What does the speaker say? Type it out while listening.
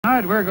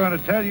Tonight we're going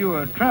to tell you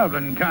a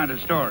traveling kind of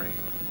story.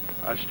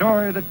 A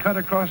story that cut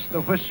across the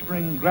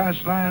whispering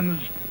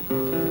grasslands,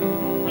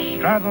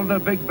 straddled the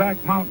big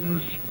back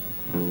mountains,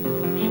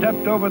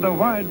 stepped over the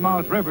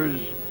wide-mouthed rivers,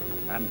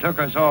 and took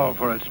us all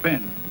for a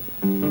spin.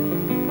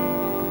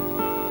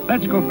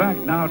 Let's go back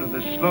now to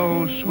the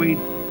slow, sweet,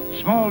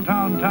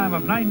 small-town time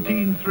of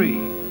 1903,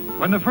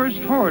 when the first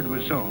Ford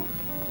was sold,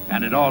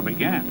 and it all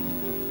began.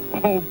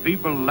 Oh,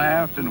 people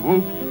laughed and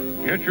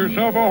whooped. "Get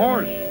yourself a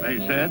horse,"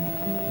 they said.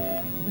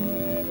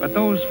 But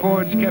those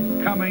Fords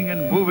kept coming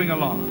and moving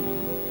along.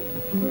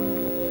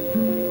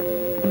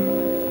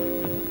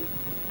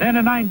 Then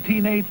in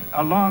 1908,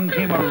 along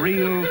came a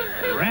real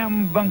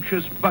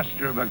rambunctious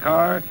buster of a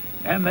car,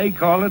 and they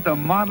call it the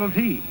Model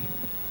T.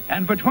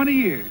 And for 20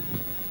 years,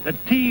 the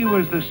T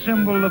was the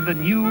symbol of the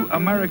new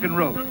American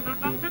road.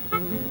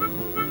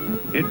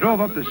 It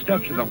drove up the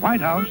steps of the White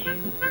House,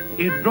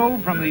 it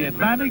drove from the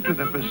Atlantic to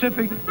the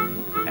Pacific,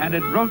 and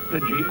it wrote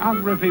the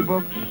geography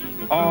books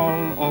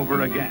all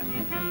over again.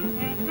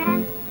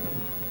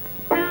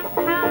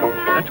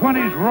 The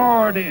 20s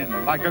roared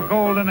in like a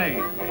golden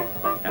age,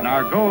 and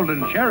our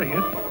golden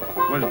chariot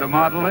was the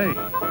Model A.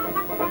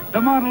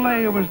 The Model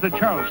A was the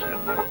Charleston,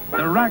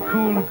 the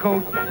raccoon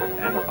coat,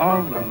 and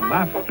all the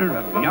laughter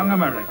of young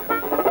America.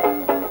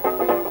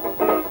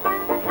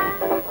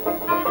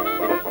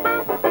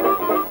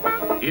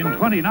 In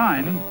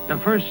 29, the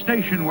first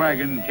station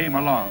wagon came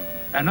along,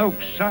 an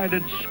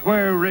oak-sided,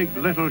 square-rigged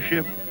little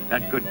ship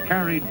that could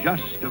carry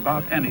just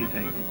about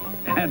anything.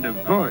 And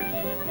of course,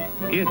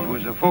 it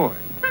was a Ford.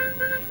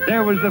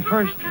 There was the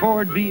first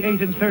Ford V8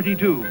 in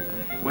 32,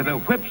 with a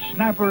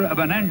whip-snapper of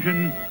an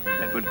engine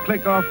that would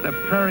click off the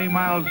prairie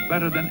miles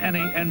better than any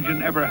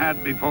engine ever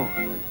had before.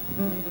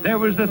 There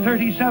was the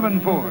 37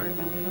 Ford,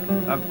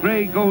 a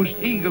gray ghost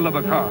eagle of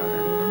a car.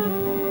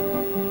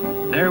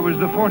 There was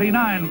the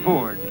 49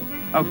 Ford,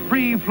 a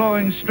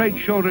free-flowing,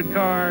 straight-shouldered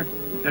car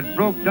that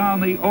broke down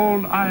the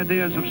old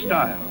ideas of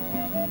style.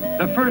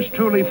 The first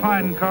truly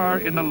fine car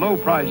in the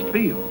low-priced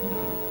field.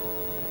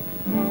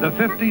 The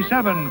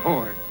 57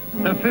 Ford,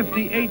 the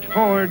 58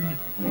 Ford,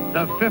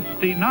 the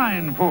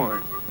 59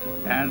 Ford.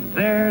 And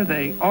there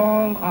they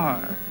all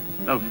are,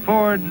 the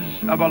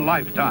Fords of a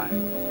lifetime.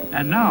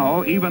 And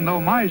now, even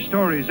though my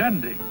story's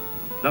ending,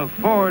 the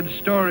Ford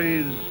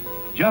story's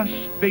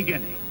just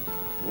beginning.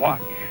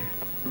 Watch.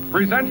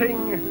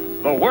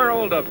 Presenting the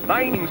world of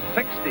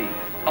 1960,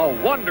 a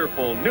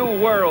wonderful new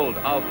world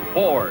of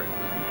Fords.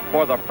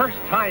 For the first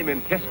time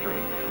in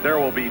history, there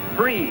will be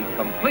 3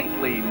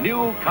 completely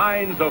new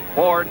kinds of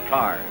Ford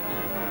cars.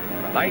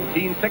 The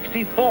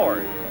 1960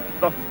 Ford,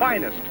 the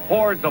finest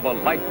Fords of a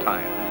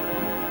lifetime.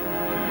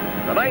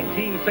 The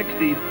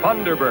 1960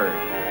 Thunderbird,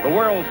 the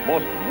world's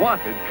most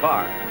wanted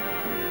car.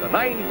 The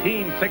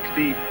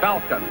 1960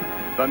 Falcon,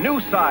 the new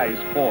size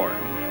Ford,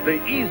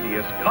 the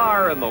easiest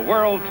car in the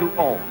world to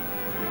own.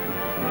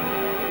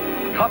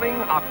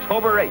 Coming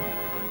October 8th,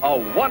 a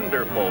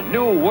wonderful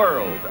new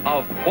world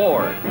of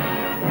Ford.